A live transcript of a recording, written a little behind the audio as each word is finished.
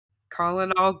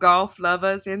Calling all golf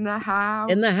lovers in the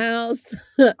In the house.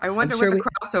 house. I I'm wonder what sure the we.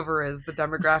 crossover is, the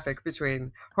demographic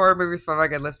between horror movies for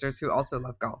Vega listeners who also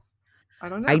love golf. I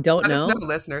don't I know. don't Let us know, know.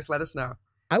 listeners. Let us know.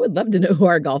 I would love to know who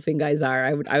our golfing guys are.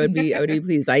 I would be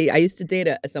pleased. I used to date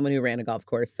someone who ran a golf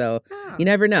course, so you Ah.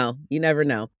 never know. You never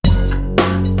know.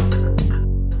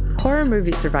 Horror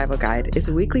Movie Survival Guide is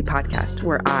a weekly podcast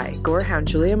where I, gorehound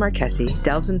Julia Marquesi,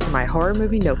 delves into my horror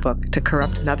movie notebook to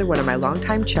corrupt another one of my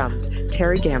longtime chums,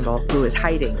 Terry Gamble, who is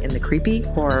hiding in the creepy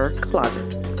horror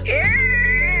closet.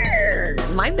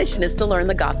 My mission is to learn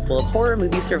the gospel of horror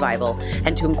movie survival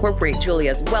and to incorporate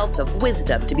Julia's wealth of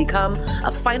wisdom to become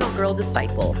a final girl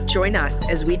disciple. Join us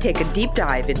as we take a deep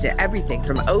dive into everything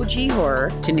from OG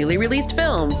horror To newly released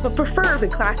films, but preferably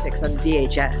classics on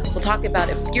VHS. we'll talk about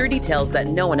obscure details that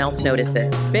no one else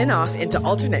notices. Spin off into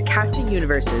alternate casting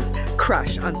universes,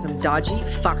 crush on some dodgy,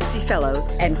 foxy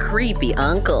fellows, And creepy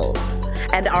uncles.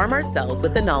 And arm ourselves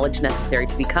with the knowledge necessary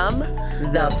to become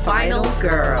the final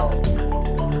girl.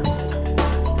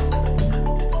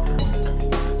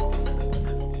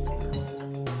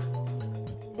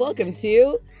 Welcome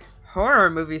to, Horror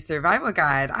Movie Survival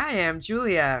Guide. I am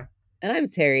Julia. and I'm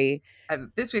Terry.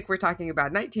 This week we're talking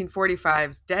about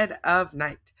 1945's Dead of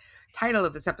Night. Title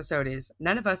of this episode is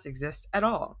None of Us Exist at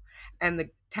All. And the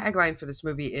tagline for this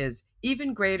movie is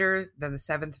Even Greater Than the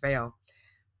Seventh Veil.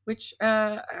 Which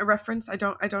a reference I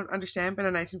don't understand, but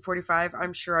in 1945,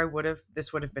 I'm sure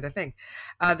this would have been a thing.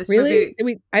 This Really?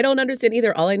 movie, I don't understand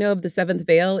either. All I know of the Seventh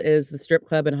Veil is the strip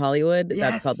club in Hollywood.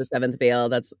 That's called the yes, Seventh Veil.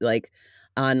 That's like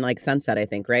on like Sunset, I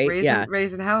think, right? Yeah.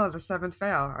 raising hell of the seventh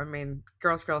veil. I mean,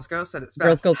 girls said it's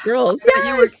Girls, best. girls, girls. I bet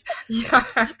you were, Yes.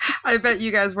 yeah, I bet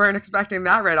you guys weren't expecting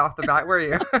that right off the bat, were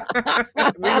you?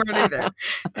 We weren't either.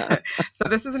 So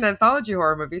this is an anthology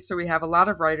horror movie, so we have a lot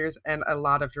of writers and a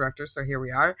lot of directors. So here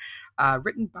we are,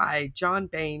 written by John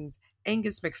Baines,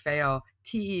 Angus MacPhail,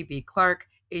 T.E.B. Clarke,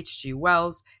 H.G.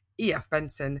 Wells, E.F.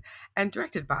 Benson, and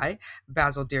directed by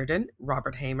Basil Dearden,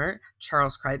 Robert Hamer,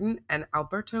 Charles Crichton, and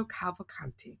Alberto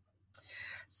Cavalcanti.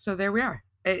 So there we are.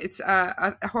 It's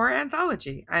a horror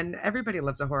anthology, and everybody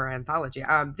loves a horror anthology.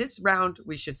 This round,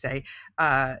 we should say,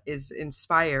 is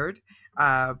inspired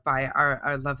by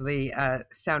our lovely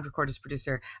sound recordist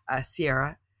producer,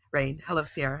 Sierra Rain. Hello,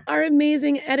 Sierra. Our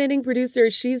amazing editing producer.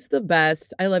 She's the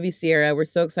best. I love you, Sierra. We're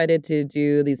so excited to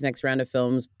do these next round of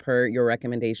films per your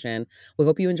recommendation. We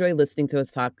hope you enjoy listening to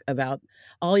us talk about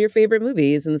all your favorite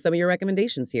movies and some of your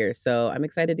recommendations here. So I'm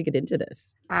excited to get into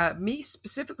this. Me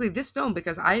specifically, this film,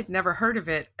 because I had never heard of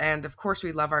it, and of course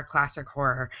we love our classic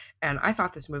horror, and I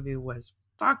thought this movie was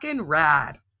fucking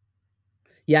rad.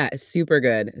 Yeah, super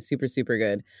good. Super, super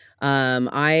good.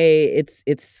 I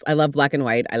love black and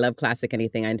white. I love classic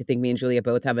anything. I think me and Julia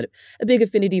both have a big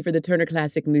affinity for the Turner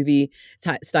Classic Movie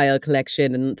style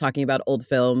collection and talking about old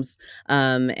films.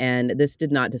 And this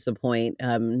did not disappoint.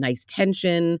 Nice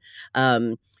tension,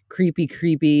 creepy,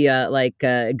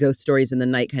 ghost stories in the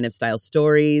night kind of style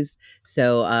stories.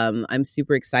 So I'm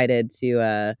super excited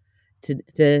to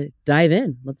dive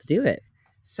in. Let's do it.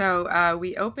 So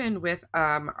we open with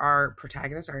our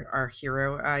protagonist, our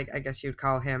hero, I guess you'd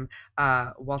call him,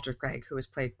 Walter Gregg, who is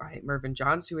played by Mervyn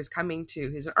Johns,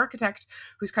 he's an architect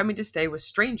who's coming to stay with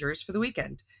strangers for the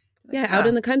weekend. Yeah, out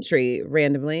in the country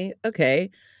randomly. Okay.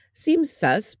 Seems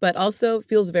sus, but also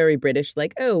feels very British.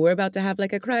 Like, oh, we're about to have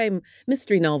like a crime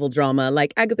mystery novel drama,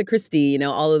 like Agatha Christie,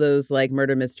 all of those like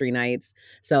murder mystery nights.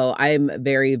 So I'm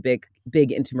very big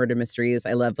into murder mysteries.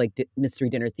 I love like mystery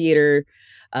dinner theater.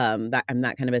 That I'm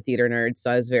that kind of a theater nerd. So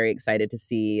I was very excited to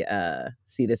see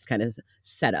this kind of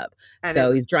setup. And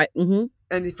So he's driving.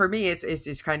 And for me, it's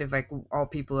just kind of like all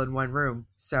people in one room.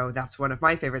 So that's one of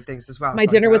my favorite things as well. My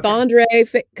So dinner with okay. Andre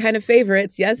kind of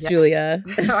favorites. Yes, Julia.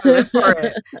 I live for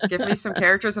it. Give me some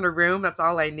characters in a room. That's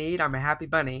all I need. I'm a happy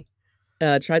bunny.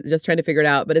 Trying to figure it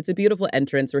out. But it's a beautiful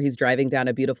entrance where he's driving down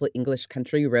a beautiful English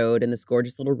country road in this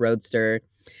gorgeous little roadster.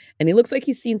 And he looks like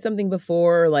he's seen something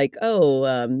before, like,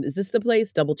 is this the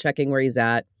place? Double checking where he's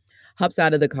at. Hops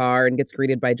out of the car and gets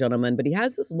greeted by a gentleman. But he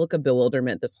has this look of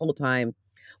bewilderment this whole time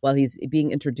while he's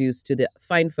being introduced to the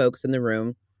fine folks in the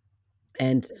room.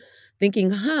 And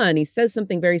thinking, and he says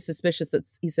something very suspicious.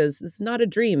 He says, it's not a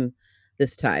dream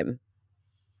this time.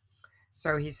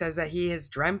 So he says that he has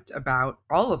dreamt about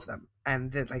all of them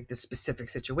and the specific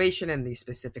situation and these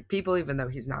specific people, even though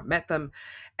he's not met them.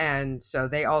 And so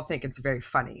they all think it's very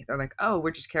funny. They're like, oh,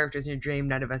 we're just characters in your dream.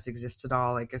 None of us exist at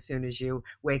all. Like as soon as you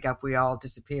wake up, we all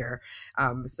disappear.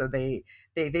 So they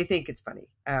think it's funny.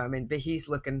 But he's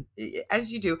looking,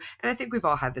 as you do. And I think we've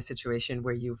all had the situation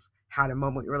where you've had a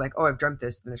moment where you're like, oh, I've dreamt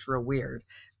this, and it's real weird.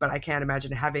 But I can't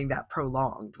imagine having that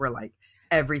prolonged. We're like,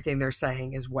 everything they're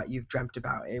saying is what you've dreamt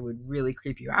about. It would really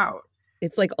creep you out.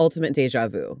 It's like ultimate deja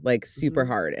vu, like super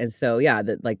Hmm. hard. And so, yeah,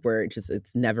 that like where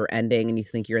it's never ending and you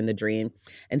think you're in the dream.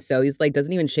 And so he's like,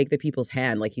 doesn't even shake the people's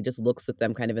hand. Like he just looks at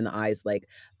them kind of in the eyes, like,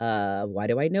 why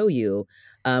do I know you?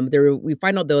 We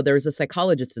find out though, there's a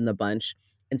psychologist in the bunch.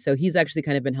 And so he's actually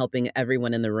kind of been helping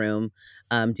everyone in the room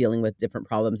dealing with different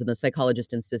problems. And the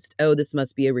psychologist insists, oh, this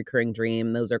must be a recurring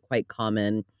dream. Those are quite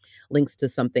common links to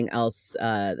something else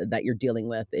that you're dealing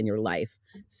with in your life.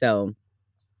 So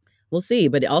we'll see.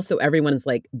 But also everyone's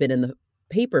like been in the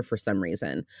paper for some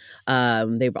reason.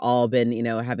 They've all been,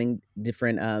 having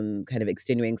different kind of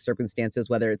extenuating circumstances,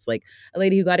 whether it's like a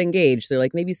lady who got engaged. They're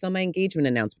like, maybe you saw my engagement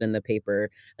announcement in the paper.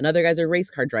 And other guys are race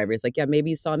car drivers. Like, yeah,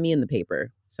 maybe you saw me in the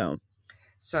paper.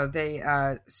 So they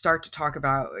start to talk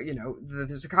about,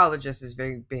 the psychologist is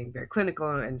being very clinical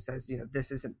and says,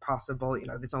 this isn't possible.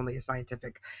 There's only a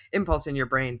scientific impulse in your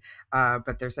brain.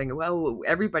 But they're saying, well,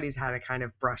 everybody's had a kind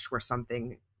of brush where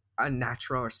something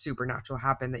unnatural or supernatural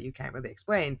happened that you can't really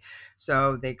explain.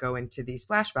 So they go into these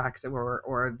flashbacks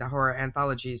or the horror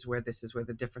anthologies where this is where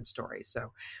the different stories.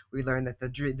 So we learn that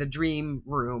the dream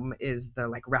room is the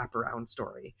like wraparound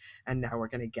story, and now we're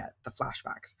going to get the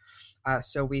flashbacks.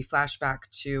 So we flash back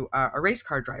to a race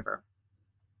car driver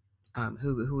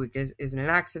who is in an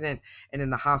accident, and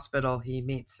in the hospital he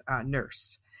meets a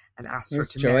nurse and asks her There's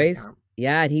to marry Joyce. him.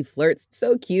 Yeah, and he flirts.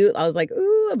 So cute. I was like,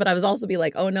 ooh, but I was also be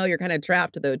like, oh no, you're kind of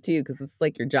trapped though too, because it's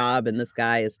like your job, and this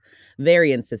guy is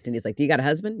very insistent. He's like, do you got a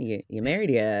husband? You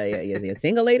married? You a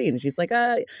single lady? And she's like,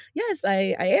 yes,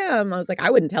 I am. I was like,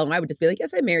 I wouldn't tell him. I would just be like,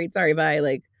 yes, I'm married. Sorry, bye.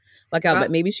 Like, fuck out. Well,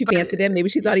 But maybe she fancied him. Maybe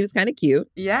she thought he was kind of cute.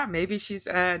 yeah, maybe she's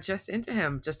just into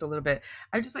him just a little bit.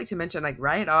 I'd just like to mention, like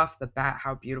right off the bat,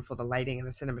 how beautiful the lighting and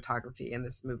the cinematography in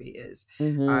this movie is.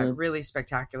 Mm-hmm. Really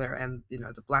spectacular, and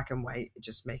the black and white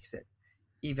just makes it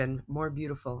even more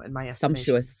beautiful in my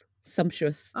estimation.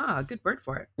 Sumptuous. Ah, good word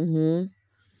for it. Mm-hmm.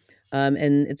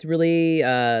 And it's really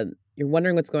you're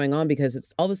wondering what's going on because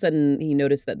it's all of a sudden he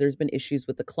noticed that there's been issues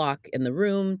with the clock in the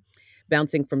room,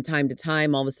 bouncing from time to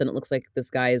time. All of a sudden, it looks like this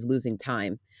guy is losing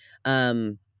time.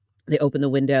 They open the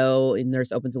window, and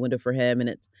nurse opens the window for him,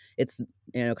 and it's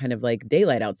kind of like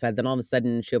daylight outside. Then all of a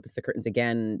sudden, she opens the curtains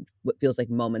again. What feels like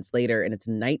moments later, and it's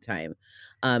nighttime.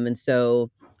 And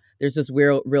so there's this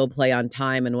real play on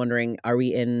time and wondering, are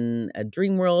we in a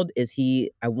dream world?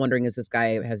 I'm wondering, is this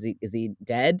guy, is he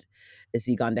dead? Is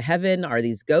he gone to heaven? Are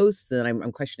these ghosts? And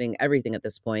I'm questioning everything at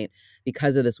this point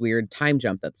because of this weird time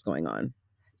jump that's going on.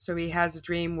 So he has a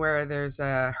dream where there's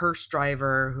a hearse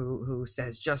driver who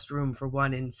says, just room for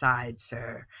one inside,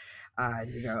 sir.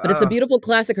 But it's a beautiful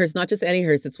classic hearse, not just any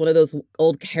hearse. It's one of those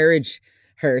old carriage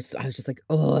hearse. I was just like,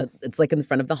 oh, it's like in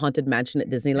front of the Haunted Mansion at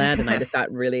Disneyland. And I just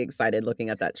got really excited looking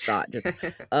at that shot. Just,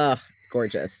 it's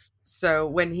gorgeous. So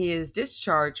when he is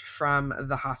discharged from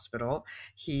the hospital,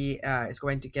 he is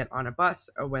going to get on a bus.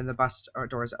 When the bus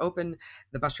doors open,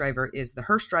 the bus driver is the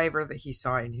hearse driver that he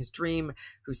saw in his dream,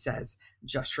 who says,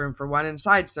 just room for one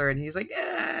inside, sir. And he's like,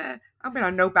 I'm going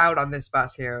to nope out on this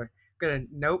bus here.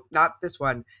 Nope, not this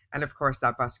one. And of course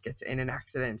that bus gets in an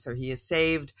accident, so he is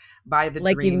saved by the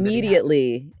like dream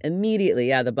immediately.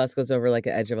 Yeah, the bus goes over like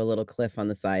the edge of a little cliff on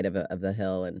the side of the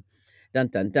hill, and dun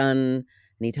dun dun, and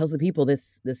he tells the people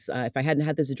this if I hadn't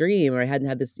had this dream, or I hadn't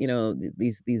had this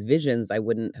these visions, I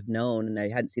wouldn't have known, and I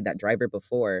hadn't seen that driver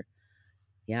before.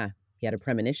 Yeah, he had a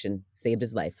premonition, saved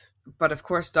his life. But of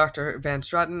course, Dr. Van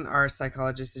Straten, our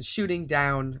psychologist, is shooting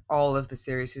down all of this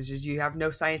theories. He says, you have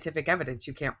no scientific evidence.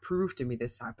 You can't prove to me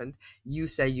this happened. You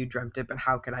say you dreamt it, but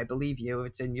how could I believe you?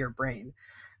 It's in your brain.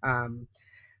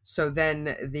 So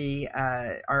then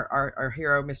our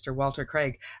hero, Mr. Walter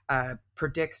Craig,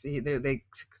 predicts, they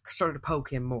sort of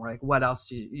poke him more, like, what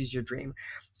else is your dream?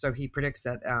 So he predicts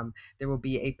that there will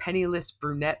be a penniless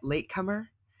brunette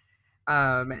latecomer.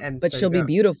 But she'll be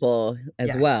beautiful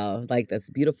as well. Like, this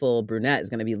beautiful brunette is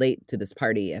going to be late to this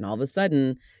party, and all of a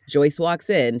sudden Joyce walks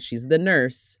in. She's the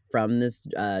nurse from this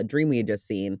dream we had just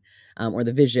seen, or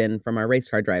the vision from our race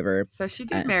car driver. So she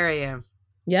did marry him.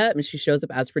 Yeah, and she shows up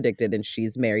as predicted, and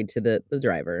she's married to the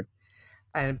driver.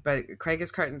 But Craig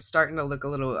is starting to look a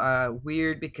little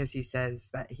weird because he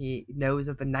says that he knows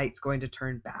that the night's going to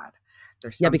turn bad.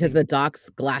 Yeah, because the doc's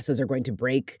glasses are going to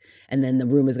break, and then the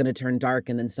room is going to turn dark,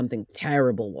 and then something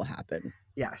terrible will happen.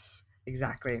 Yes,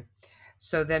 exactly.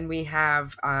 So then we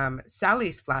have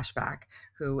Sally's flashback,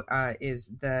 who is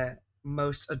the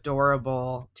most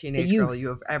adorable teenage girl you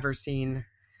have ever seen.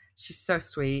 She's so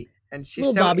sweet. And she's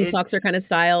little Bobby Soxer kind of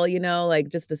style, like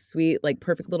just a sweet, like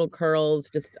perfect little curls,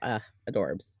 just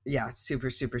adorbs. Yeah, super,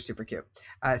 super, super cute.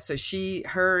 So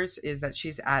hers is that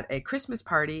she's at a Christmas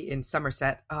party in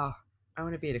Somerset. Oh, I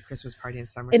want to be at a Christmas party in And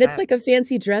it's Somerset. like a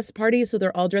fancy dress party, so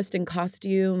they're all dressed in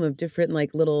costume of different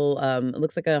like little it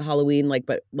looks like a Halloween like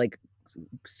but like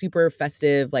super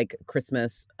festive like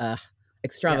Christmas Yeah,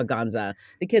 extravaganza.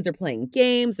 The kids are playing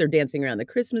games, they're dancing around the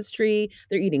Christmas tree,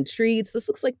 they're eating treats. This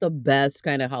looks like the best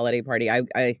kind of holiday party. I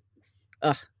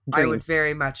ugh, I would dreams.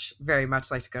 very much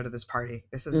like to go to this party.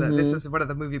 This Mhm. is one of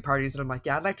the movie parties that I'm like,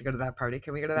 yeah, I'd like to go to that party.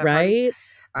 Can we go to that party? Right?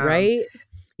 Um, Right?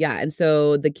 Yeah, and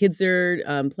so the kids are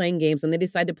playing games and they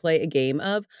decide to play a game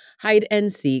of hide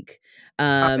and seek.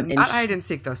 And Not hide and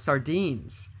seek though,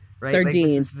 sardines, right? Like this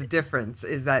is sardines. the difference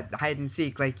is that hide and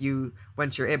seek, like you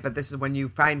once you're it, but this is when you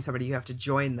find somebody, you have to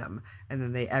join them, and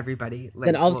then they everybody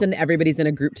Then like all of a will. sudden everybody's in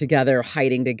a group together,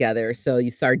 hiding together. So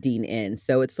you sardine in.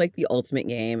 So it's like the ultimate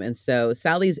game. And so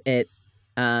Sally's it,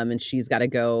 and she's got to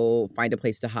go find a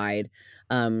place to hide.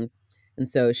 Um, and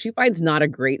so she finds not a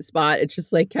great spot. It's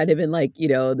just like kind of in like, you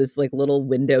know, this like little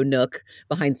window nook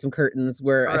behind some curtains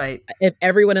where Right. if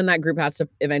everyone in that group has to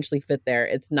eventually fit there,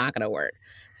 it's not going to work.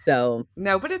 So,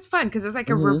 No, but it's fun because it's like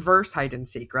a mhm, reverse hide and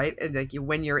seek, right? And like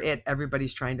when you're it,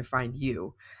 everybody's trying to find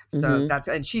you. So mhm. that's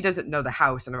and she doesn't know the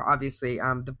house, and obviously,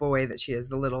 the boy that she is,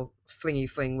 the little flingy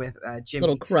fling with Little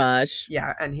Jimmy, crush.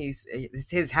 yeah, and it's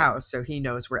his house, so he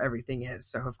knows where everything is.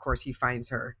 So of course he finds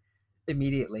her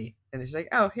immediately, and she's like,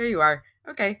 "Oh, here you are,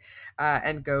 okay,"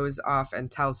 and goes off and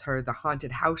tells her the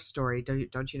haunted house story.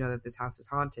 Don't you know that this house is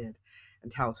haunted?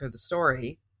 And tells her the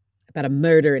story. About a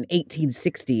murder in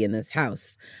 1860 in this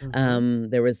house. Hmm.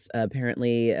 There was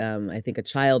apparently, I think, a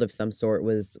child of some sort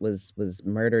was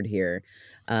murdered here,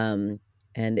 um,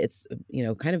 and it's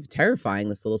kind of terrifying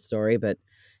this little story. But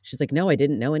she's like, "No, I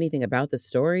didn't know anything about this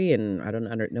story, and I don't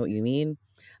know what you mean."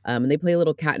 And they play a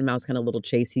little cat and mouse kind of little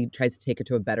chase. He tries to take her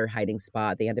to a better hiding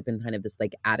spot. They end up in kind of this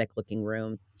like attic looking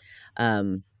room.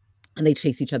 Um, and they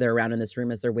chase each other around in this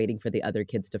room as they're waiting for the other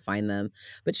kids to find them.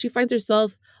 But she finds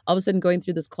herself all of a sudden going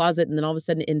through this closet and then all of a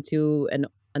sudden into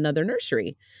another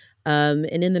nursery. And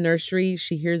in the nursery,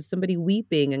 she hears somebody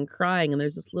weeping and crying, and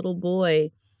there's this little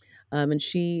boy. And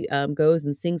she goes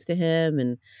and sings to him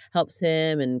and helps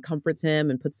him and comforts him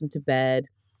and puts him to bed.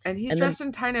 And he's And then, dressed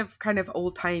in kind of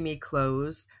old timey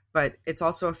clothes, but it's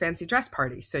also a fancy dress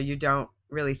party, so you don't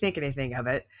really think anything of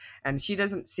it. And she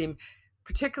doesn't seem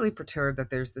particularly perturbed that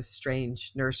there's this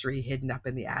strange nursery hidden up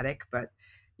in the attic, but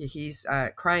he's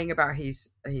crying about he's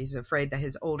afraid that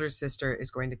his older sister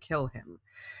is going to kill him,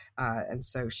 and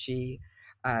so she.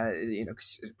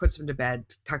 Puts him to bed,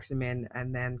 tucks him in,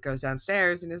 and then goes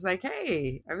downstairs and is like,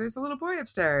 "Hey, there's a little boy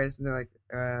upstairs." And they're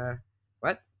like,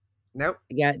 what? Nope.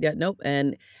 yeah, yeah, nope.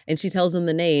 And she tells him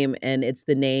the name, and it's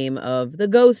the name of the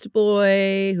ghost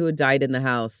boy who had died in the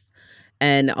house.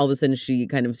 And all of a sudden she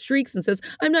kind of shrieks and says,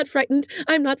 "I'm not frightened.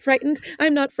 I'm not frightened.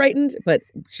 I'm not frightened." But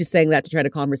she's saying that to try to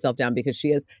calm herself down because she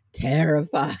is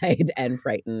terrified and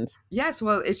frightened. Yes,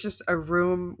 well, it's just a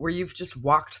room where you've just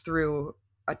walked through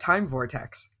a time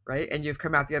vortex, right? And you've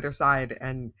come out the other side,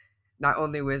 and not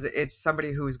only was it's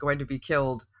somebody who is going to be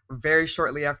killed very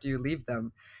shortly after you leave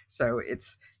them. So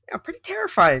it's pretty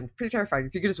terrifying, pretty terrifying.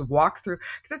 If you could just walk through,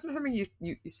 because that's not something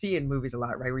you see in movies a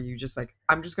lot, right? Where you just like,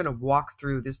 I'm just going to walk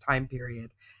through this time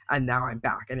period and now I'm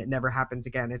back and it never happens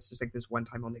again. It's just like this one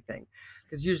time only thing.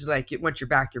 Because usually, like, once you're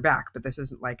back, you're back. But this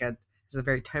isn't like this is a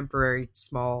very temporary,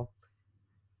 small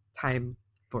time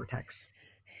vortex.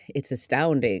 It's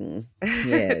astounding.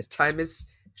 Yes. Time is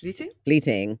fleeting.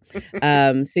 Fleeting.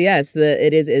 So yes,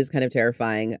 it is kind of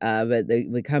terrifying. But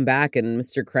we come back and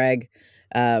Mr. Craig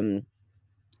um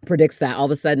predicts that all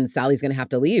of a sudden Sally's gonna have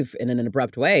to leave in an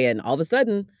abrupt way. And all of a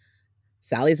sudden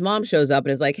Sally's mom shows up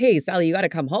and is like, "Hey, Sally, you got to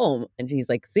come home." And he's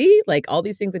like, "See, like all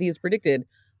these things that he has predicted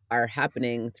are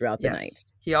happening throughout the night." Yes.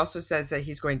 He also says that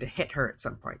he's going to hit her at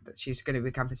some point, that she's going to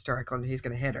become hysterical and he's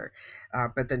going to hit her.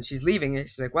 But then she's leaving and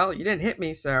she's like, well, you didn't hit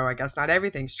me, so I guess not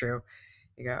everything's true.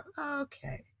 You go,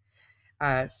 okay.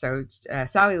 So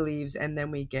Sally leaves, and then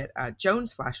we get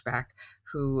Joan's flashback,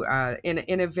 who,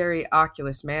 in a very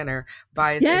Oculus manner,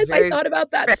 buys a Yes, I very thought about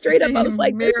that straight up. fancy I was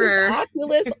like, "This is mirror.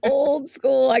 Oculus old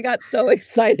school." I got so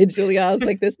excited, Julia. I was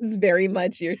like, "This is very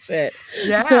much your shit."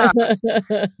 Yeah,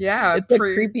 yeah. It's a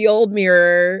creepy old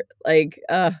mirror, like,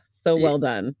 so well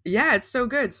done. Yeah, it's so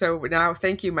good. So now,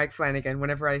 thank you, Mike Flanagan.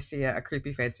 Whenever I see a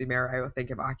creepy fancy mirror, I will think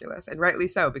of Oculus, and rightly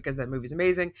so, because that movie's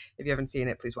amazing. If you haven't seen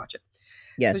it, please watch it.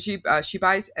 So Yes. she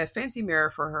buys a fancy mirror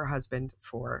for her husband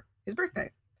for his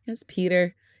birthday. Yes,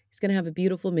 Peter. He's gonna have a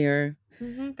beautiful mirror. They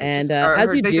And just or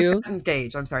as you they just do, got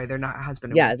engaged. I'm sorry, they're not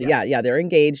husband and yeah, wife yet. yeah, yeah, they're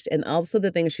engaged. And also the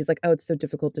thing is she's like, "Oh, it's so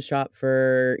difficult to shop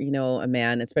for, a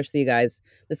man, especially you guys.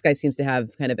 This guy seems to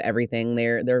have kind of everything.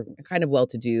 They're kind of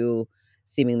well-to-do,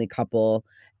 seemingly couple."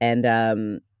 And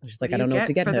she's What like, do "I you don't know what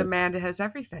to get get for the him." man that has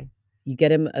everything? you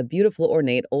get him a beautiful,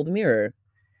 ornate old mirror.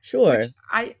 which Sure.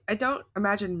 I don't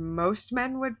imagine most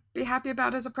men would be happy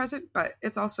about as a present, but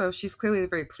it's also, she's clearly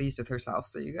very pleased with herself.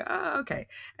 So you go, oh, okay.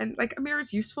 And like a mirror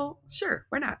is useful. Sure.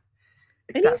 Why not?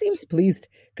 And he Except, seems pleased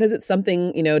because it's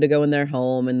something, to go in their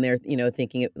home and they're,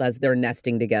 thinking as they're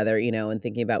nesting together, and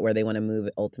thinking about where they want to move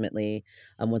ultimately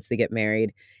once they get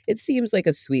married. It seems like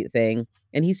a sweet thing.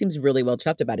 And he seems really well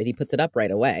chuffed about it. He puts it up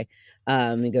right away.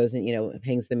 He goes and,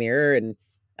 hangs the mirror and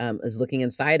is looking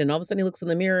inside. And all of a sudden he looks in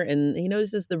the mirror and he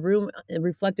notices the room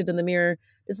reflected in the mirror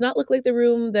does not look like the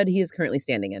room that he is currently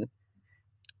standing in.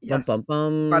 Bum, yes.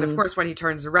 bum, But of bum. course, when he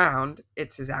turns around,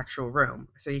 it's his actual room.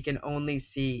 So he can only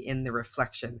see in the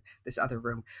reflection this other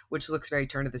room, which looks very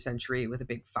turn of the century with a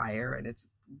big fire and it's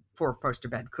four-poster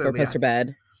bed, Four clearly poster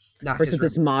bed. not Versus his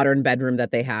this room. modern bedroom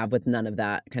that they have with none of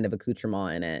that kind of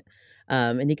accoutrement in it.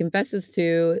 And he confesses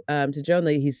to Joan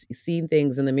that he's seen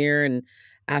things in the mirror and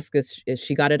asks if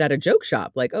she got it at a joke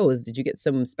shop. Like, oh, did you get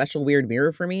some special weird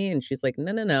mirror for me? And she's like,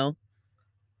 no, no, no.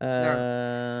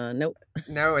 No, Nope.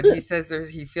 no. And he says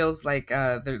he feels like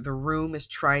the room is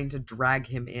trying to drag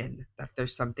him in, that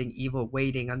there's something evil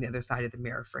waiting on the other side of the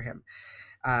mirror for him.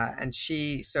 And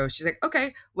she's like,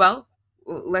 okay, well,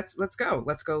 let's go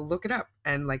look it up,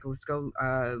 and like let's go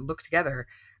look together.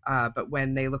 But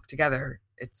when they look together,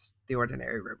 it's the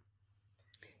ordinary room.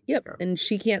 So, Yep. And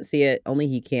she can't see it. Only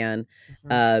he can.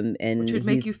 mhm. Which And would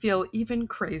make he's you feel even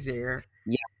crazier.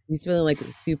 yeah, he's feeling like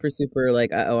super, super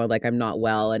like, oh, like I'm not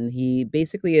well. And he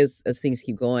basically as things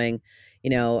keep going, you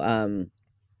know, um,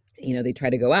 they try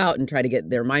to go out and try to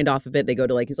get their mind off of it. They go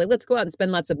to he's like, let's go out and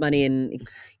spend lots of money and,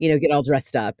 get all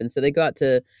dressed up. And so they go out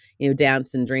to,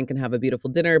 dance and drink and have a beautiful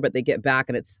dinner, but they get back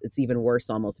and it's even worse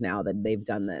almost now that they've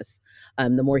done this.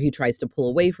 The more he tries to pull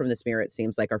away from this mirror, it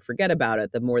seems like, or forget about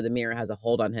it, the more the mirror has a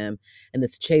hold on him. And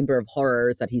this chamber of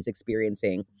horrors that he's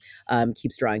experiencing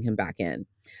keeps drawing him back in.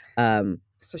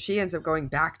 So she ends up going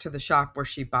back to the shop where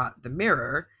she bought the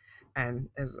mirror, and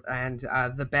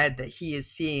the bed that he is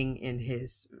seeing in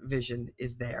his vision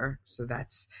is there. So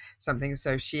that's something.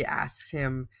 So she asks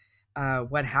him,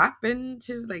 what happened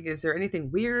to, like, is there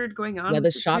anything weird going on Yeah, the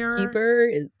with this mirror? shopkeeper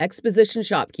is exposition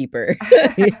shopkeeper.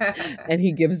 And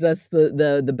he gives us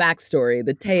the backstory,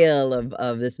 the tale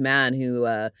of this man who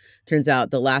turns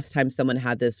out the last time someone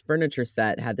had this furniture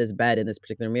set, had this bed in this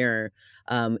particular mirror,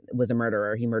 was a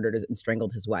murderer. He murdered and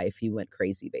strangled his wife. He went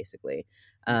crazy, basically.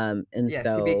 And Yes, he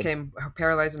so became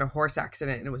paralyzed in a horse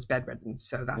accident and was bedridden.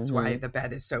 So that's why mhm. the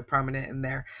bed is so prominent in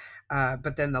there.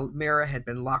 But then the mirror had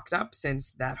been locked up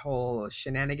since that whole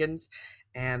shenanigans.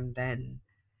 And then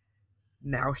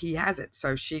now he has it.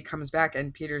 So she comes back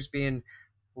and Peter's being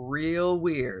real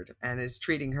weird and is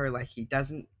treating her like he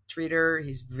doesn't treat her.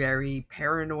 He's very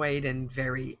paranoid and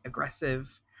very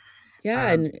aggressive.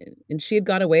 Yeah, Um, and she had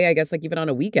gone away, I guess, like, even on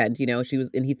a weekend, she was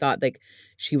and he thought, like,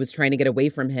 she was trying to get away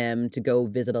from him to go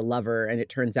visit a lover, and it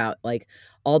turns out, like,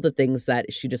 all the things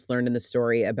that she just learned in the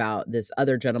story about this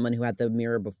other gentleman who had the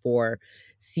mirror before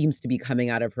seems to be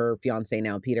coming out of her fiancé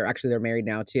now, Peter. Actually, they're married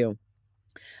now too.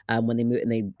 When they move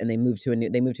and they move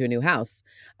to a new house,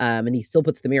 and he still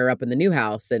puts the mirror up in the new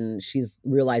house, and she's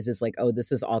realizes like, oh,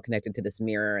 this is all connected to this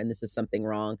mirror, and this is something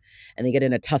wrong, and they get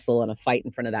in a tussle and a fight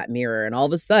in front of that mirror, and all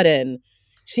of a sudden,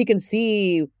 she can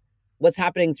see what's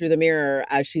happening through the mirror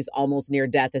as she's almost near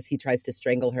death as he tries to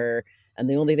strangle her, and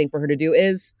the only thing for her to do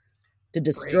is to Break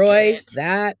destroy it.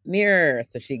 that mirror.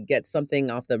 So she gets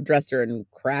something off the dresser and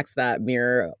cracks that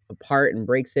mirror apart and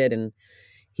breaks it, and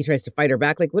he tries to fight her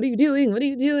back, like, what are you doing? What are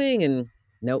you doing? And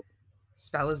nope.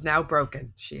 Spell is now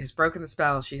broken. She has broken the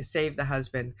spell. She has saved the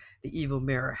husband. The evil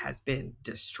mirror has been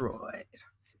destroyed.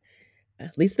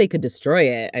 At least they could destroy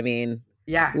it. I mean,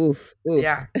 Yeah, oof, oof.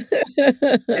 yeah.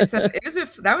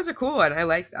 That was a cool one.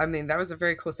 I mean, that was a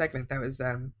very cool segment. It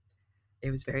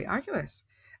was very Oculus.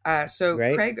 So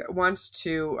Right? Craig wants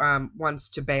to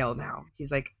bail now.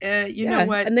 He's like, you know Yeah.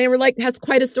 what? And they were like, that's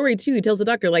quite a story, too. He tells the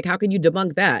doctor, like, how can you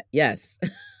debunk that? Yes.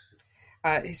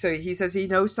 So he says he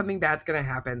knows something bad's going to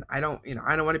happen. I don't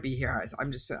want to be here.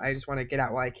 I just want to get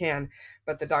out while I can.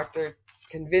 But the doctor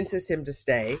convinces him to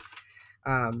stay,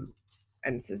 and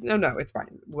says, no, it's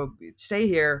fine. We'll stay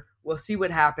here. We'll see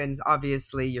what happens.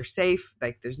 Obviously, you're safe.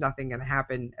 Like, there's nothing going to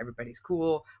happen. Everybody's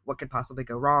cool. What could possibly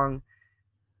go wrong?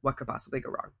 What could possibly go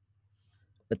wrong?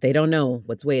 But they don't know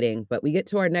what's waiting. But we get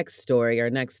to our next story, our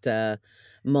next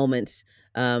moment.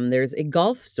 There's a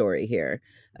golf story here.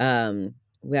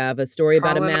 We have a story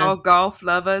about a Calling all man golf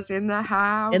lovers in the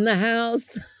in the house.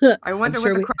 house. I I'm wonder what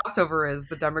sure the we crossover is,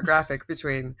 the demographic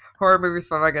between horror movies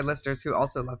for my good listeners who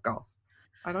also love golf.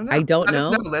 I don't I know. don't Let us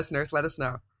know, know. listeners. Let us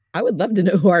know. I would love to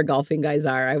know who our golfing guys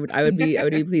are. I would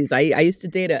be pleased. I used to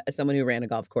date someone who ran a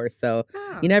golf course, so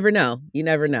Oh, you never know. You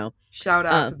never know. shout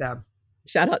out Uh, to them.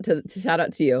 shout out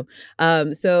to you.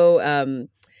 So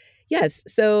yes,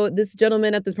 so this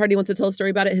gentleman at the party wants to tell a story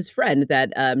about it. His friend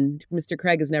that Mr.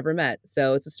 Craig has never met.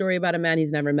 So it's a story about a man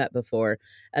he's never met before.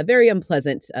 A very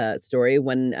unpleasant story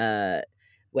when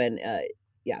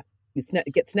yeah,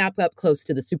 get snapped up close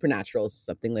to the supernaturals,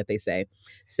 something that they say.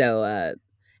 So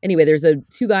anyway, there's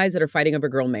two guys that are fighting over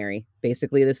girl Mary.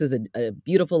 Basically, this is a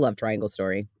beautiful love triangle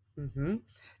story. Hmm.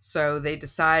 So they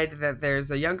decide that there's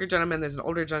a younger gentleman, there's an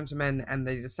older gentleman, and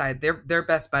they decide they're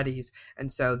best buddies,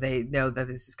 and so they know that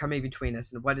this is coming between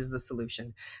us. And what is the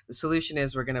solution? The solution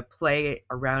is we're going to play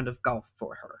a round of golf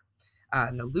for her,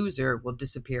 and the loser will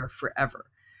disappear forever.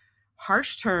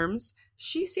 Harsh terms.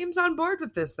 She seems on board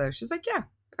with this, though. She's like, "Yeah,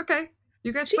 okay,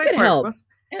 you guys She play could for it." help.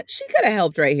 She could have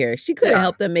helped right here. She could have Yeah,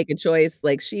 helped them make a choice.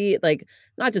 Like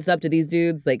not just up to these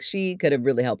dudes. Like she could have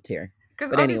really helped here.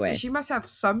 because But obviously anyway, she must have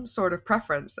some sort of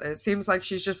preference. It seems like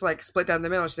she's just like split down the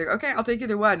middle. She's like, "Okay, I'll take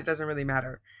either one. It doesn't really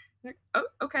matter." Like, oh,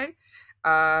 okay.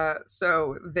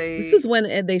 So this they is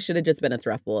when they should have just been a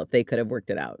throuple if they could have worked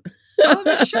it out. Oh,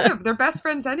 they should have. They're best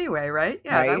friends anyway, right?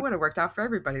 Yeah, that Right? would have worked out for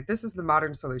everybody. This is the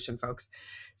modern solution, folks.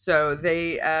 So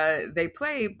they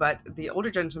play, but the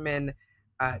older gentleman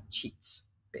cheats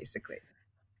basically,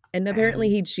 And apparently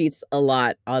and he cheats a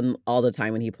lot on all the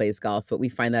time when he plays golf, but we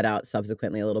find that out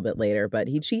subsequently a little bit later. But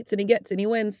he cheats and he gets and he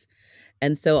wins.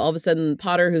 And so all of a sudden,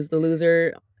 Potter, who's the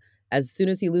loser, as soon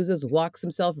as he loses, walks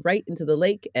himself right into the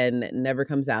lake and never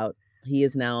comes out. He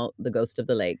is now the ghost of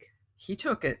the lake. he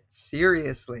took it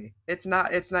seriously. It's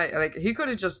not like he could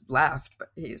have just left, but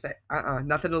he's like,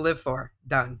 nothing to live for.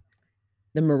 Done.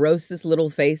 The morosest little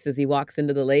face as he walks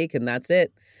into the lake, and that's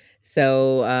it.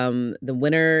 So the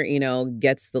winner,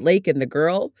 gets the lake and the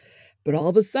girl, but all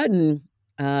of a sudden,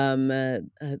 the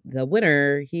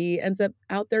winner, he ends up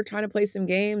out there trying to play some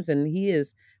games, and he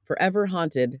is forever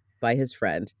haunted by his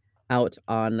friend out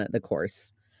on the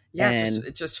course. Yeah,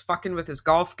 And just fucking with his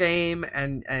golf game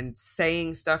and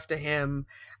saying stuff to him.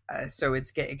 So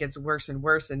it gets worse and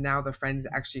worse, and now the friend's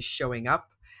actually showing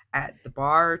up at the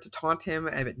bar to taunt him,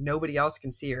 but nobody else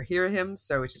can see or hear him.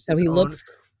 So it's just so his he own. looks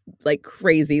like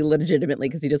crazy legitimately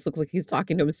because he just looks like he's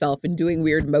talking to himself and doing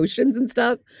weird motions and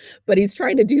stuff, but he's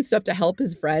trying to do stuff to help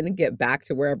his friend get back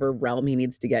to wherever realm he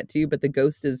needs to get to, but the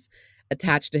ghost is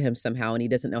attached to him somehow and he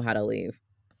doesn't know how to leave.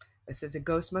 It says a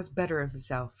ghost must better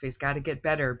himself. He's got to get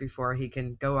better before he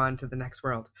can go on to the next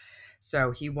world.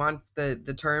 So he wants the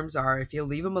terms are if he'll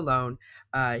leave him alone,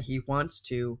 he wants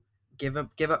to give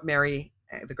up Mary,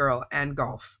 the girl, and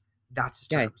golf. That's his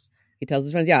Yeah, terms. he tells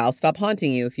his friends, yeah, I'll stop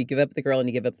haunting you if you give up the girl and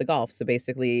you give up the golf. So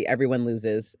basically everyone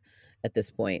loses at this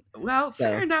point. Well,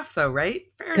 fair So enough, though, right?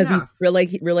 Fair because enough.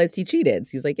 he realized he cheated.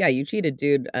 So he's like, yeah, you cheated,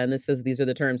 dude, and this says these are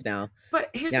the terms now. But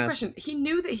here's the Yeah. question: he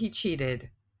knew that he cheated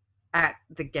at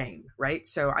the game, right?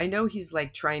 So I know he's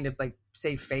like trying to like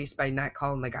save face by not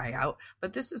calling the guy out,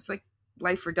 but this is like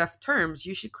life or death terms.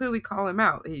 You should clearly call him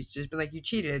out. He's just been like, "You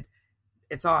cheated.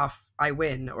 It's off. I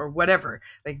win," or whatever.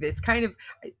 Like it's kind of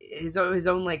his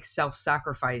own like self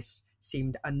sacrifice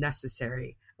seemed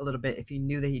unnecessary a little bit if he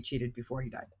knew that he cheated before he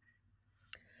died.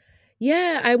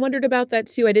 Yeah, I wondered about that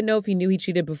too. I didn't know if he knew he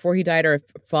cheated before he died or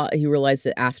if he realized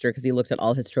it after because he looked at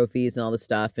all his trophies and all the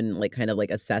stuff and like kind of like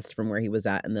assessed from where he was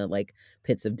at in the like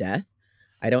pits of death.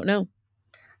 I don't know.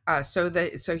 So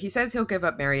he says he'll give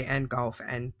up Mary and golf,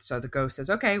 and so the ghost says,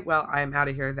 "Okay, well, I'm out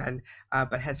of here then,"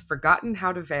 but has forgotten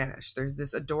how to vanish. There's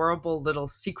this adorable little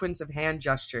sequence of hand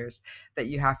gestures that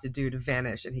you have to do to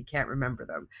vanish, and he can't remember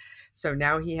them. So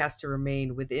now he has to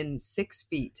remain within 6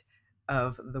 feet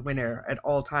of the winner at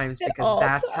all times At because all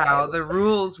that's how times. the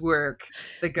rules work.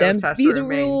 The ghost Them's has to be the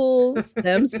remain. rules.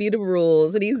 Them's be the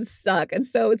rules. And he's stuck. And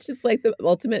so it's just like the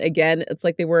ultimate again, it's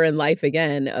like they were in life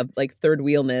again of like third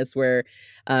wheelness where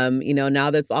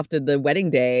now that's off to the wedding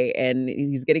day and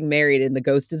he's getting married and the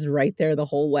ghost is right there the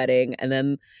whole wedding. And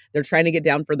then they're trying to get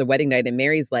down for the wedding night and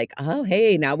Mary's like, oh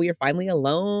hey, now we are finally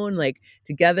alone, like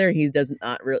together. She does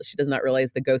not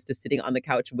realize the ghost is sitting on the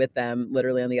couch with them,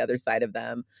 literally on the other side of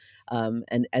them.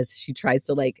 And as she tries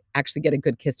to like actually get a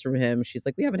good kiss from him, she's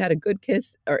like, we haven't had a good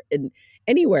kiss or in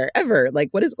anywhere ever. Like,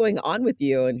 what is going on with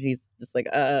you? And she's just like,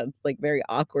 it's like very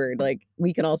awkward. Like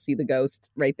we can all see the ghost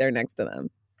right there next to them.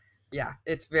 Yeah,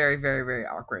 it's very, very, very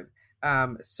awkward.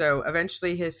 So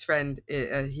eventually his friend,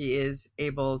 he is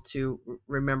able to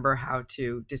remember how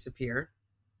to disappear.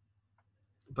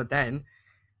 But then,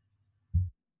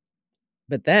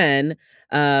 But then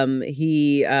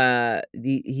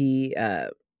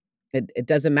it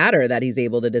doesn't matter that he's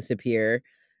able to disappear.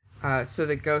 so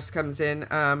the ghost comes in,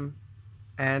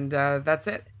 And that's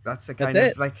it. That's the That's kind of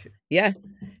it. like, Yeah.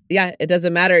 Yeah, it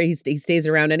doesn't matter. He stays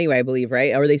around anyway, I believe,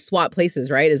 right? Or they swap places,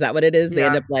 right? Is that what it is?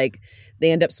 yeah.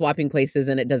 They end up swapping places,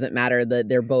 and it doesn't matter that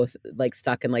they're both like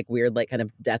stuck in like weird like kind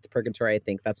of death purgatory. I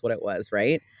think that's what it was,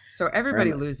 right? So Or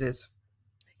everybody loses.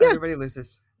 yeah, Everybody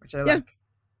loses, which I yeah, like.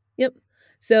 yep.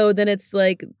 So then it's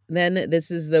like then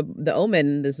this is the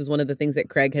omen. This is one of the things that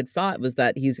Craig had sought was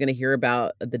that he's going to hear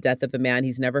about the death of a man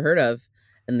he's never heard of,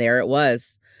 and there it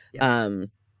was. Yes.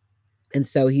 Um, And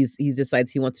so he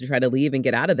decides he wants to try to leave and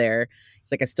get out of there.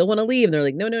 He's like, I still want to leave. And they're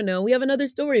like, no, no, no. We have another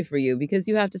story for you because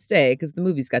you have to stay because the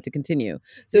movie's got to continue.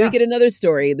 So we get Yes. another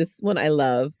story. This one I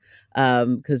love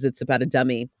because it's about a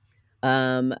dummy,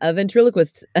 a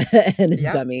ventriloquist and his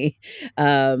Yep. dummy.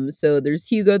 So there's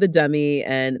Hugo the dummy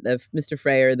and Mr.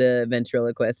 Freyer the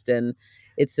ventriloquist. And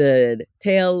it's a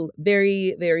tale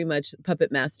very, very much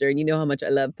Puppet Master. And you know how much I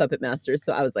love Puppet Master.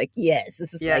 So I was like, yes,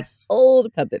 this is like Yes.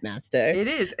 old Puppet Master. It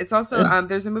is. It's also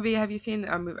there's a movie. Have you seen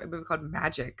a movie called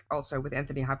Magic? Also with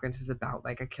Anthony Hopkins, is about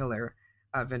like a killer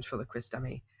ventriloquist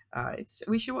dummy. It's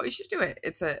we should do it.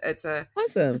 It's a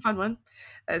Awesome. fun one.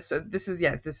 So this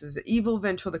is evil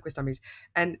ventriloquist dummies,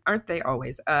 and aren't they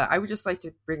always? I would just like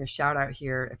to bring a shout out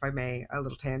here, if I may, a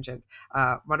little tangent.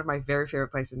 One of my very favorite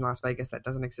places in Las Vegas that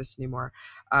doesn't exist anymore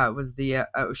was the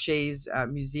O'Shea's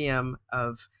Museum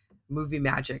of Movie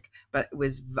Magic, but it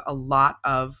was a lot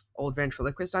of old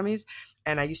ventriloquist dummies,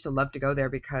 and I used to love to go there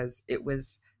because it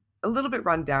was a little bit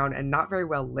run down and not very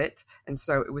well lit, and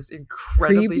so it was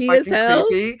incredibly Creepy as fucking hell.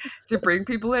 creepy to bring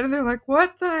people in, and they're like,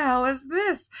 what the hell is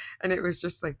this? And it was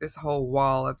just like this whole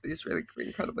wall of these really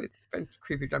incredibly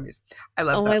creepy dummies. I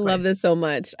love Oh, I that love place. this so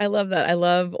much. I love that. I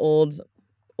love old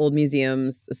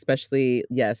museums, especially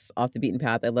yes, off the beaten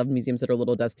path. I love museums that are a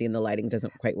little dusty and the lighting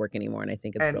doesn't quite work anymore, and I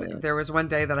think it's And brilliant. there was one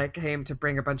day that I came to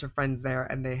bring a bunch of friends there,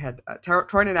 and they had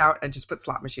torn it out and just put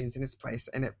slot machines in its place,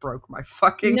 and it broke my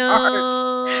fucking heart.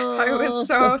 I was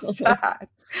No. so sad.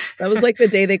 That was like the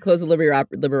day they closed the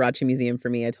Liberace Museum for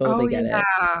me. I totally Oh get it.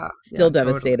 yeah, Still yeah, totally.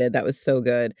 devastated. That was so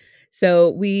good. So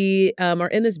we are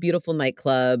in this beautiful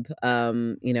nightclub,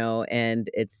 and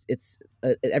it's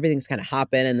everything's kind of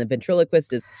hopping, and the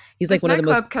ventriloquist he's like This one of the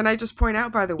most nightclub, can I just point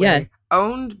out, by the yeah way,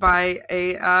 owned by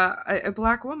a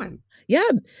black woman. yeah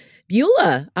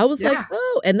Beulah. I was like, Yeah.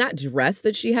 oh, and that dress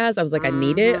that she has, I was like, I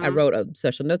need it. I Mm-hmm. wrote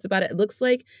special notes about it.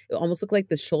 It almost looked like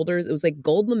the shoulders. It was like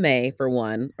gold lame for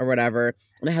one or whatever,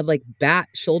 and I had like bat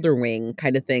shoulder wing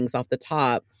kind of things off the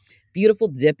top, beautiful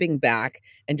dipping back,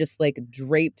 and just like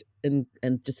draped and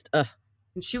just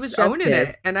And she was chef's owning kiss.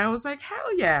 it, and I was like,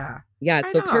 hell yeah, Yeah,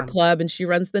 right so it's her on. club, and she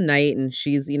runs the night, and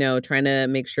she's trying to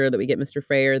make sure that we get Mr.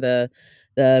 Freyer, the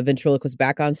ventriloquist,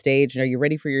 back on stage. And are you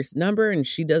ready for your number? And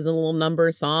she does a little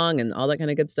number song and all that kind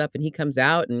of good stuff. And he comes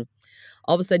out, and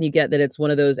all of a sudden you get that it's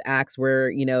one of those acts where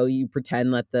you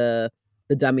pretend that the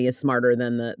dummy is smarter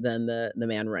than the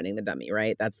man running the dummy,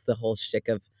 right? That's the whole shtick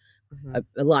of Mm-hmm.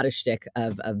 a lot of shtick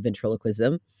of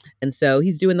ventriloquism. And so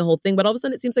he's doing the whole thing, but all of a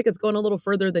sudden it seems like it's going a little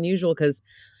further than usual because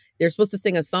they're supposed to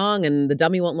sing a song, and the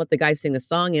dummy won't let the guy sing the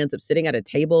song. He ends up sitting at a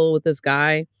table with this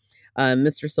guy,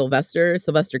 Mr.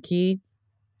 Sylvester Key.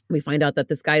 We find out that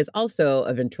this guy is also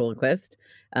a ventriloquist,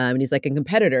 and he's like a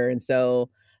competitor. And so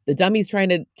the dummy's trying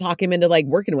to talk him into like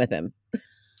working with him.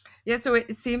 Yeah, so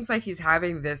it seems like he's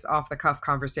having this off the cuff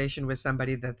conversation with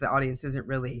somebody that the audience isn't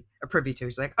really privy to.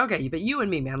 He's like, okay, but you and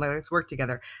me, man, like, let's work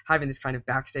together, having this kind of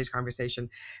backstage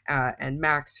conversation. And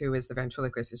Max, who is the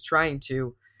ventriloquist, is trying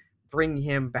to bring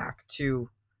him back to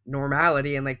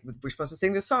normality, and like, we're supposed to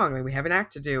sing this song, like we have an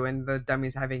act to do, and the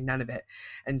dummy's having none of it.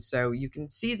 And so you can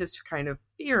see this kind of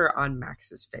fear on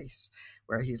Max's face,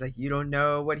 where he's like, you don't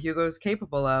know what Hugo's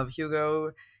capable of.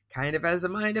 Hugo kind of has a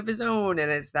mind of his own,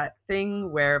 and it's that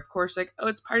thing where, of course, like, oh,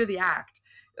 it's part of the act.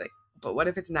 Like, but what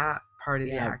if it's not part of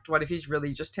the Yeah. act? What if he's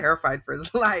really just terrified for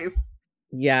his life?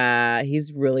 Yeah,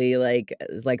 he's really like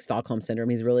Stockholm syndrome.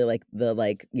 He's really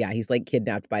he's like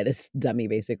kidnapped by this dummy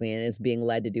basically, and is being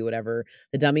led to do whatever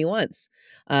the dummy wants.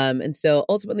 And so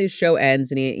ultimately the show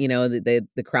ends, and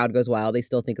the crowd goes wild. They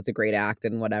still think it's a great act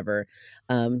and whatever.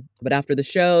 But after the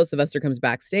show, Sylvester comes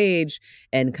backstage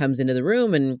and comes into the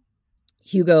room, and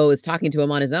Hugo is talking to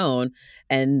him on his own,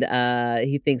 and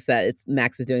he thinks that it's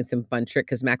Max is doing some fun trick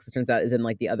because Max, it turns out, is in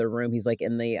like the other room. He's like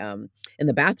in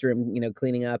the bathroom,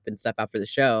 cleaning up and stuff after the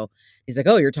show. He's like,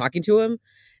 "Oh, you're talking to him?"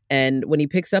 And when he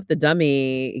picks up the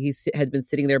dummy, had been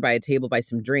sitting there by a table by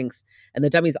some drinks, and the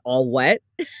dummy's all wet.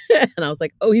 And I was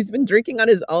like, "Oh, he's been drinking on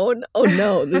his own. Oh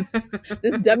no, this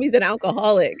dummy's an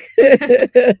alcoholic."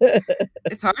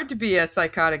 It's hard to be a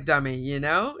psychotic dummy,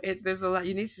 there's a lot,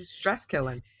 you need some stress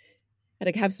killing.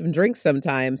 Gotta have some drinks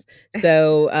sometimes.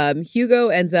 So Hugo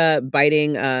ends up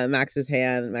biting Max's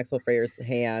hand, Maxwell Freyr's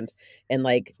hand, and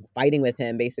like fighting with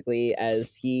him basically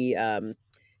as he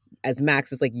as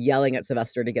Max is like yelling at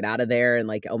Sylvester to get out of there and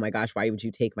like, oh my gosh, why would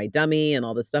you take my dummy and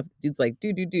all this stuff? Dude's like,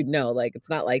 dude, no, like it's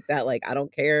not like that. Like, I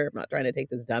don't care. I'm not trying to take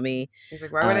this dummy. He's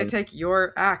like, why would I take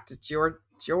your act? It's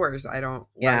yours. I don't.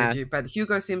 Why would you? But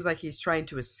Hugo seems like he's trying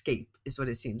to escape. Is what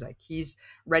it seems like. He's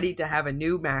ready to have a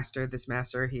new master. This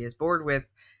master he is bored with,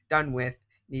 done with,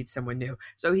 needs someone new.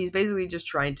 So he's basically just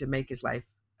trying to make his life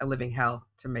a living hell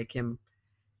to make him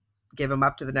give him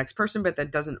up to the next person, but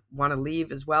that doesn't want to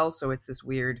leave as well. So it's this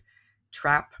weird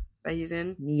trap that he's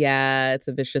in. Yeah, it's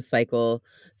a vicious cycle.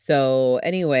 So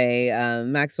anyway,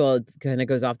 Maxwell kind of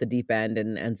goes off the deep end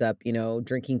and ends up,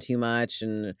 drinking too much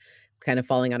and kind of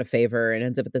falling out of favor and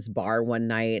ends up at this bar one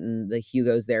night and the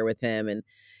Hugo's there with him and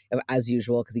as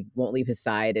usual, because he won't leave his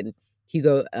side. And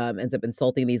Hugo ends up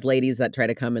insulting these ladies that try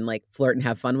to come and like flirt and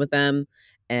have fun with them.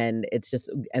 And it's just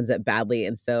ends up badly.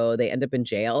 And so they end up in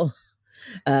jail.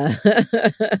 Where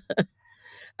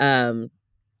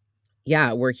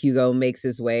Hugo makes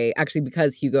his way, actually,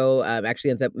 because Hugo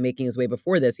actually ends up making his way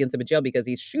before this, he ends up in jail because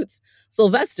he shoots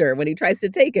Sylvester when he tries to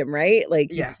take him, right? Like,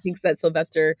 he thinks that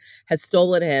Sylvester has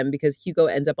stolen him because Hugo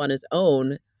ends up on his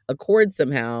own accord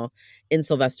somehow in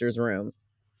Sylvester's room.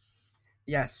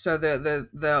 Yes, so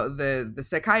the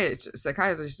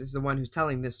psychiatrist is the one who's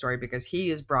telling this story because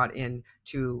he is brought in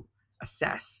to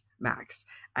assess Max.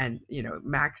 And,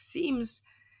 Max seems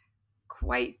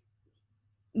quite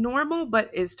normal,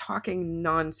 but is talking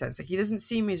nonsense. Like, he doesn't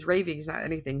seem he's raving. He's not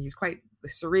anything. He's quite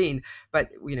serene, but,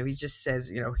 he just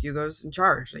says, Hugo's in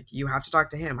charge. Like, you have to talk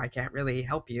to him. I can't really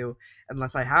help you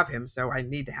unless I have him. So I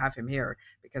need to have him here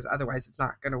because otherwise it's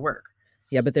not going to work.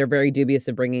 Yeah, but they're very dubious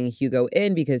of bringing Hugo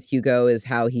in because Hugo is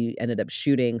how he ended up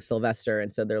shooting Sylvester.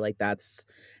 And so they're like, that's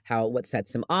what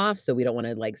sets him off. So we don't want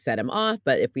to like set him off.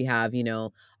 But if we have,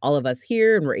 all of us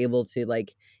here and we're able to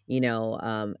like,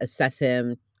 assess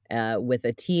him with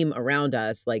a team around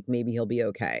us, like maybe he'll be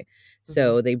okay. Mm-hmm.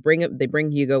 So they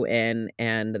bring Hugo in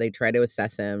and they try to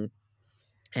assess him.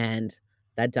 And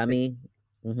that dummy...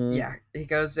 Mm-hmm. Yeah, he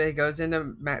goes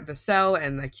into the cell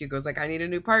and like Hugo's like, I need a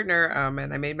new partner,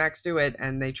 and I made Max do it,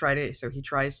 and he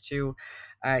tries to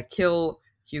kill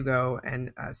Hugo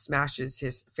and smashes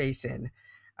his face in,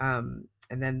 and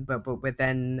then but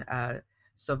then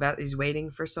he's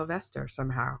waiting for Sylvester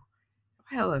somehow.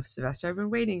 Hello, Sylvester, I've been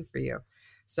waiting for you.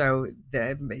 So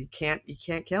you can't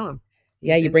kill him.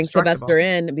 You bring Sylvester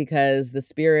in because the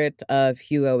spirit of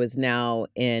Hugo is now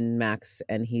in Max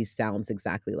and he sounds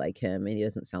exactly like him and he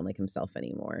doesn't sound like himself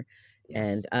anymore.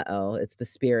 Yes. And it's the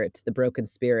spirit, the broken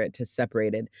spirit has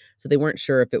separated. So they weren't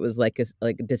sure if it was like a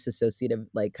dissociative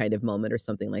like kind of moment or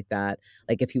something like that.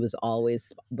 Like if he was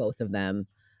always both of them.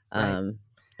 Right.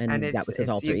 And that was his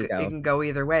alter ego. It can go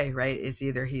either way, right? It's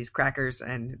either he's crackers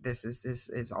and this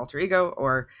is his alter ego,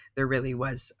 or there really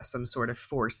was some sort of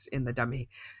force in the dummy.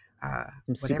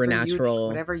 Some supernatural,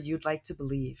 whatever you'd like to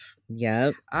believe.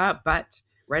 Yep. But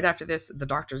right after this, the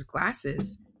doctor's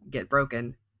glasses get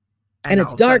broken, and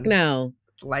it's dark now.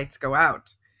 Lights go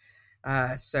out.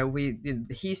 So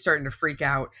he's starting to freak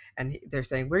out, and they're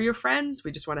saying, "We're your friends.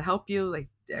 We just want to help you. Like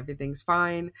everything's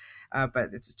fine." But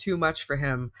it's too much for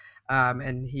him,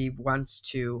 and he wants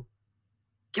to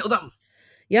kill them.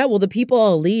 Yeah, well, the people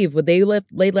all leave. They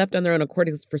left on their own accord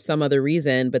for some other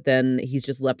reason, but then he's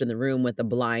just left in the room with a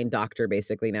blind doctor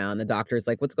basically now. And the doctor's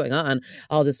like, what's going on?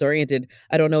 All disoriented.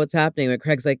 I don't know what's happening. But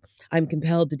Craig's like, I'm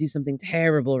compelled to do something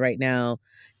terrible right now.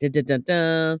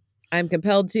 I'm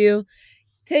compelled to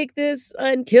take this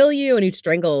and kill you. And he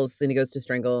strangles, and he goes to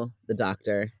strangle the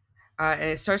doctor.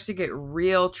 And it starts to get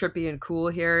real trippy and cool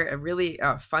here. A really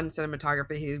fun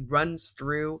cinematography. He runs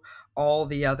through all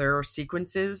the other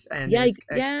sequences, and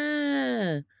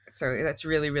so that's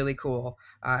really, really cool.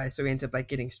 So he ends up like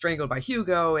getting strangled by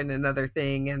Hugo and another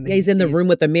thing, and he's in the room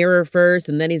with the mirror first,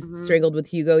 and then he's strangled with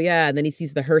Hugo. Yeah, and then he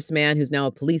sees the hearse man, who's now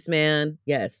a policeman.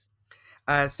 Yes.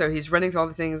 So he's running through all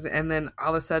the things, and then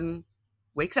all of a sudden,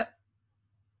 wakes up.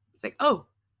 It's like, oh,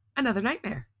 another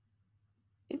nightmare.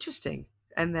 Interesting.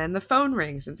 And then the phone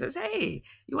rings and says, hey,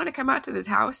 you want to come out to this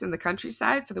house in the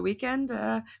countryside for the weekend?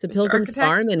 To Pilgrim's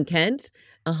Farm in Kent?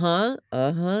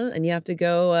 And you have to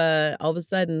go, all of a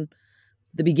sudden,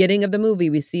 the beginning of the movie,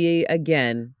 we see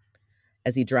again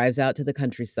as he drives out to the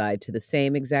countryside to the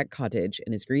same exact cottage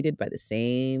and is greeted by the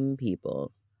same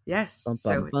people. Yes.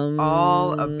 So it's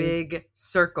all a big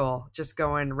circle just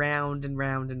going round and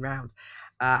round and round.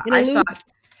 Thought,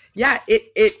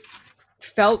 it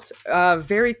felt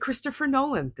very Christopher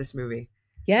Nolan, this movie.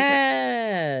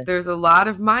 Yeah. There's a lot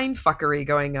of mind fuckery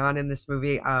going on in this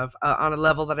movie of on a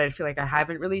level that I feel like I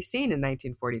haven't really seen in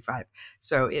 1945.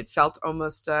 So it felt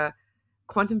almost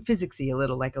quantum physicsy, a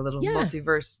little like a little Yeah.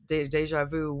 multiverse deja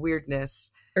vu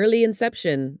weirdness. Early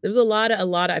Inception. There was a lot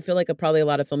of, I feel like probably a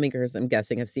lot of filmmakers, I'm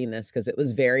guessing, have seen this because it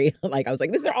was very, like, I was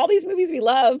like, these are all these movies we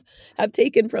love have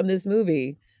taken from this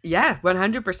movie. Yeah,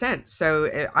 100%. So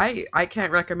I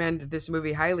can't recommend this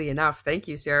movie highly enough. Thank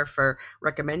you, Sarah, for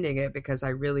recommending it because I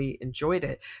really enjoyed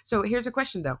it. So here's a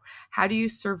question though. How do you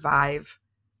survive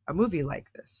a movie like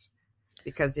this?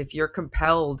 Because if you're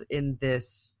compelled in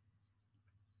this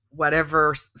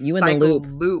whatever You in the cycle loop.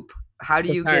 loop, how do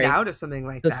So you get sorry. out of something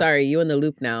like So that? sorry, you in the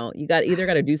loop now. You either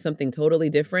got to do something totally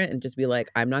different and just be like,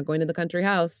 I'm not going to the country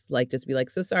house. Like, just be like,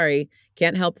 so sorry,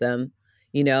 can't help them,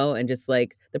 and just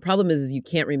like the problem is you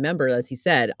can't remember, as he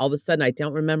said. All of a sudden, I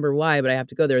don't remember why, but I have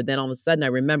to go there. Then all of a sudden, I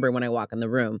remember when I walk in the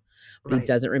room, but he Right.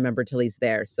 doesn't remember till he's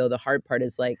there. So the hard part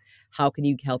is like, how can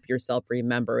you help yourself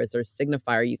remember? Is there a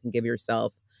signifier you can give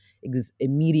yourself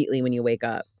immediately when you wake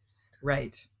up?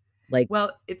 Right. Like,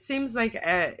 Well, it seems like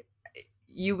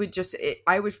you would just,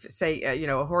 I would say,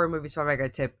 a horror movie survival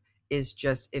guide tip is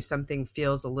just if something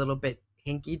feels a little bit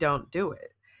hinky, don't do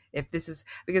it. If this is,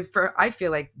 because I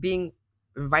feel like being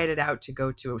invited out to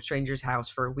go to a stranger's house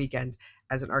for a weekend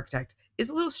as an architect is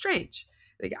a little strange.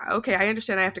 Like, okay, I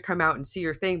understand I have to come out and see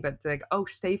your thing, but like, oh,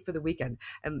 stay for the weekend.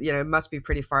 And, it must be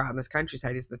pretty far out in this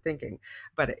countryside is the thinking.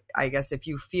 But I guess if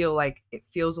you feel like it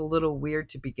feels a little weird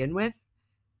to begin with,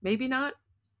 maybe not.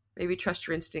 Maybe trust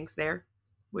your instincts there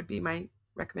would be my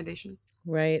recommendation.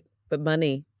 right. But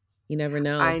money, you never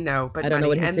know. I know, I but don't know money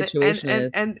what his and the, and situation and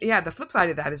is. and yeah, the flip side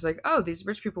of that is like, oh, these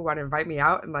rich people want to invite me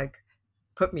out and like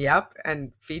put me up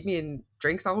and feed me and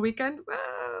drinks all weekend.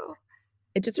 Well,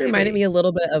 It just reminded me maybe. a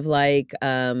little bit of like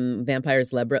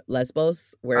Vampires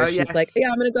Lesbos, where Oh she's like, yes, yeah,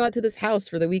 I'm gonna go out to this house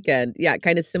for the weekend. Yeah,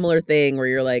 kind of similar thing where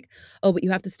you're like, oh, but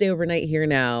you have to stay overnight here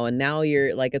now. And now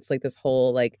you're like, it's like this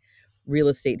whole like real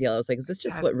estate deal. I was like, is this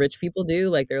just what rich people do?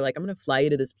 Like they're like, I'm gonna fly you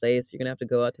to this place. You're gonna have to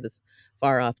go out to this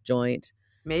far off joint.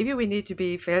 maybe we need to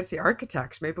be fancy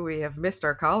architects. Maybe we have missed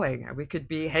our calling. We could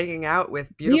be hanging out with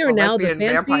We are beautiful now the lesbian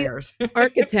Fancy vampires.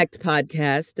 Architect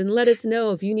podcast, and let us know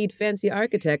if you need fancy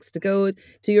architects to go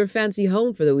to your fancy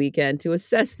home for the weekend to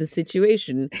assess the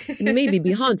situation and maybe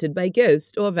be haunted by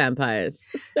ghosts or vampires.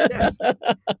 Yes,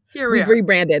 here we We've are.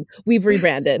 rebranded. We've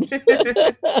rebranded.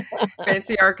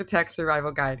 Fancy architect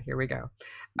survival guide. Here we go.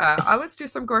 Let's do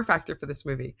some gore factor for this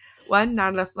movie. 1,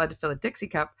 not enough blood to fill a Dixie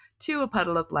cup. 2, a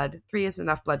puddle of blood. 3 is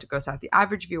enough blood to gross out the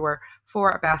average viewer.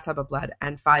 4, a bathtub of blood.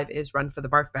 And 5 is run for the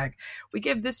barf bag. We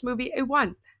give this movie a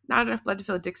 1. Not enough blood to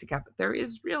fill a Dixie cup. There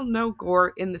is real no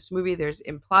gore in this movie. There's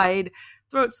implied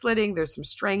throat slitting. There's some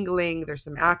strangling. There's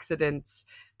some accidents,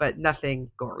 but nothing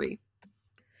gory.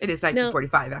 It is No,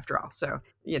 1945 after all, so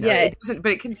yeah, it doesn't.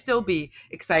 But it can still be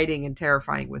exciting and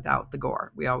terrifying without the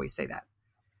gore. We always say that.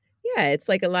 yeah, it's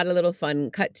like a lot of little fun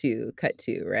cut to,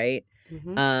 right?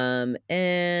 Hmm.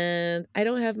 And I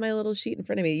don't have my little sheet in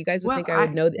front of me. You guys would Well, think I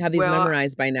would have these well,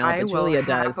 memorized by now, I but will Julia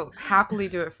does. happily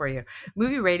do it for you.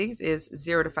 Movie ratings is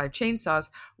 0 to 5 chainsaws.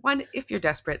 1, if you're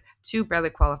desperate. 2, barely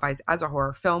qualifies as a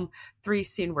horror film. 3,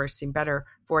 seen worse, seen better.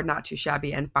 4, not too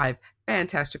shabby. And 5,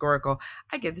 fantastic oracle.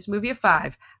 I give this movie a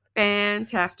 5.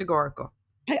 Fantastic oracle.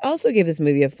 I also gave this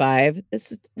movie a 5.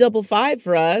 It's double 5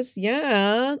 for us.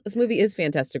 Yeah. This movie is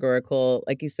fantastic oracle.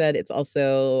 Like you said, it's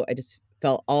also, I just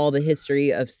felt all the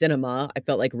history of cinema. I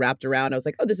felt like wrapped around. I was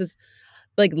like, oh, this is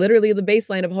like literally the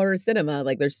baseline of horror cinema.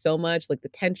 Like there's so much, like the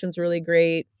tension's really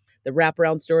great. The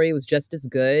wraparound story was just as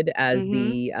good as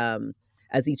Mm-hmm.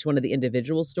 as each one of the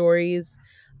individual stories.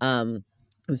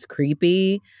 It was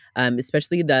creepy.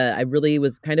 Especially I really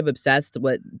was kind of obsessed.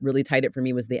 What really tied it for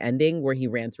me was the ending where he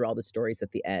ran through all the stories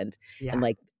at the end and Yeah.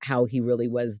 like how he really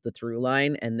was the through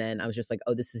line. And then I was just like,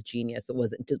 oh, this is genius. It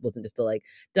wasn't just a like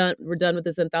done. We're done with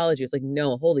this anthology. It's like,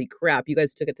 no, holy crap, you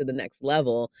guys took it to the next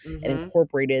level and Mm-hmm.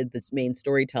 incorporated this main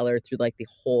storyteller through like the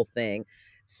whole thing.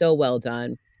 So well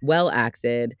done, well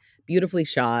acted, beautifully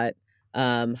shot.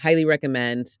 Highly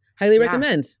recommend. Highly Yeah.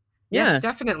 recommend. Yes, Yeah.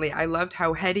 definitely. I loved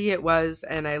how heady it was,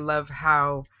 and I love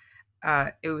how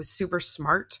it was super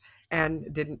smart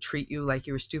and didn't treat you like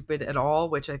you were stupid at all,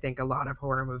 which I think a lot of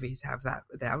horror movies have that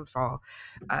downfall.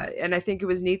 And I think it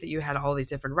was neat that you had all these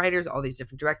different writers, all these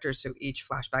different directors, so each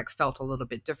flashback felt a little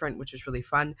bit different, which was really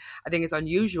fun. I think it's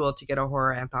unusual to get a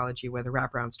horror anthology where the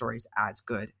wraparound story is as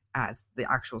good as the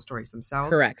actual stories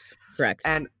themselves. Correct. Correct.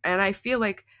 And I feel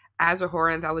like as a horror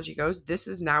anthology goes, this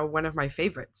is now one of my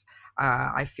favorites.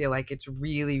 I feel like it's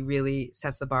really, really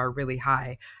sets the bar really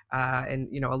high. And,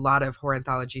 you know, a lot of horror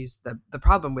anthologies, the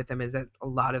problem with them is that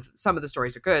some of the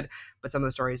stories are good, but some of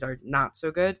the stories are not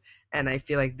so good. And I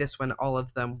feel like this one, all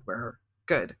of them were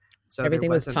good. So everything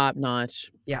was top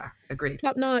notch. Yeah, agreed.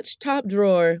 Top notch, top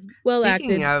drawer, well acted.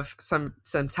 Speaking of some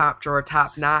top drawer,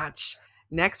 top notch,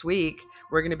 next week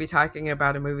we're going to be talking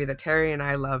about a movie that Terry and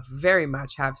I love very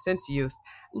much, have since youth,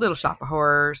 Little Shop of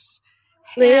Horrors.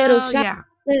 Little Shop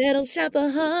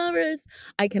of Horrors.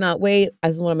 I cannot wait.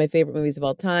 This is one of my favorite movies of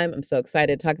all time. I'm so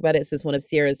excited to talk about it. This is one of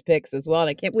Sierra's picks as well. And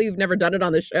I can't believe we've never done it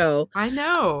on the show. I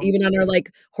know. Even on our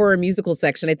like horror musical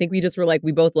section. I think we just were like,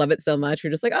 we both love it so much. We're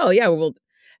just like, oh yeah,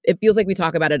 it feels like we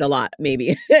talk about it a lot,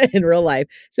 maybe in real life.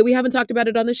 So we haven't talked about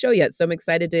it on the show yet. So I'm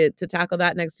excited to tackle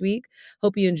that next week.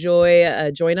 Hope you enjoy.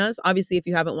 Join us. Obviously, if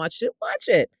you haven't watched it, watch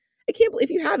it. I can't believe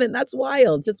if you haven't, that's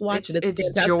wild. Just watch it.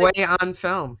 It's joy on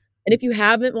film. And if you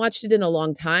haven't watched it in a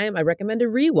long time, I recommend a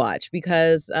rewatch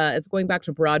because it's going back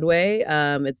to Broadway.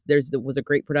 There was a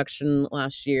great production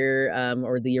last year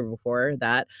or the year before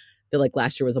that. I feel like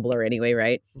last year was a blur anyway,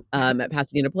 right? At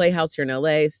Pasadena Playhouse here in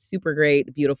LA. Super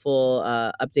great, beautiful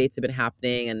updates have been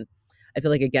happening. And I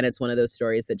feel like, again, it's one of those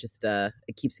stories that just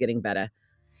it keeps getting better.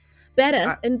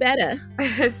 Better and better.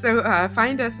 So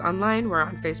find us online. We're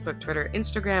on Facebook, Twitter,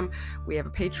 Instagram. We have a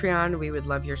Patreon. We would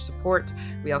love your support.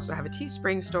 We also have a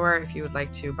Teespring store if you would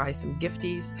like to buy some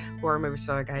gifties, Horror Movie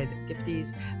Star Guide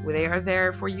gifties. They are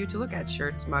there for you to look at: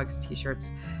 shirts, mugs,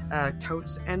 t-shirts,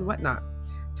 totes, and whatnot.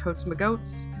 Totes my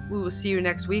goats. We will see you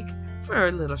next week for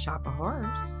a Little Shop of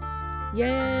Horrors.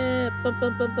 Yeah. Bum,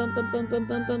 bum, bum, bum, bum, bum,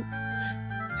 bum, bum.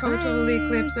 Total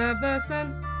eclipse of the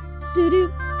sun.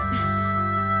 Doo-doo.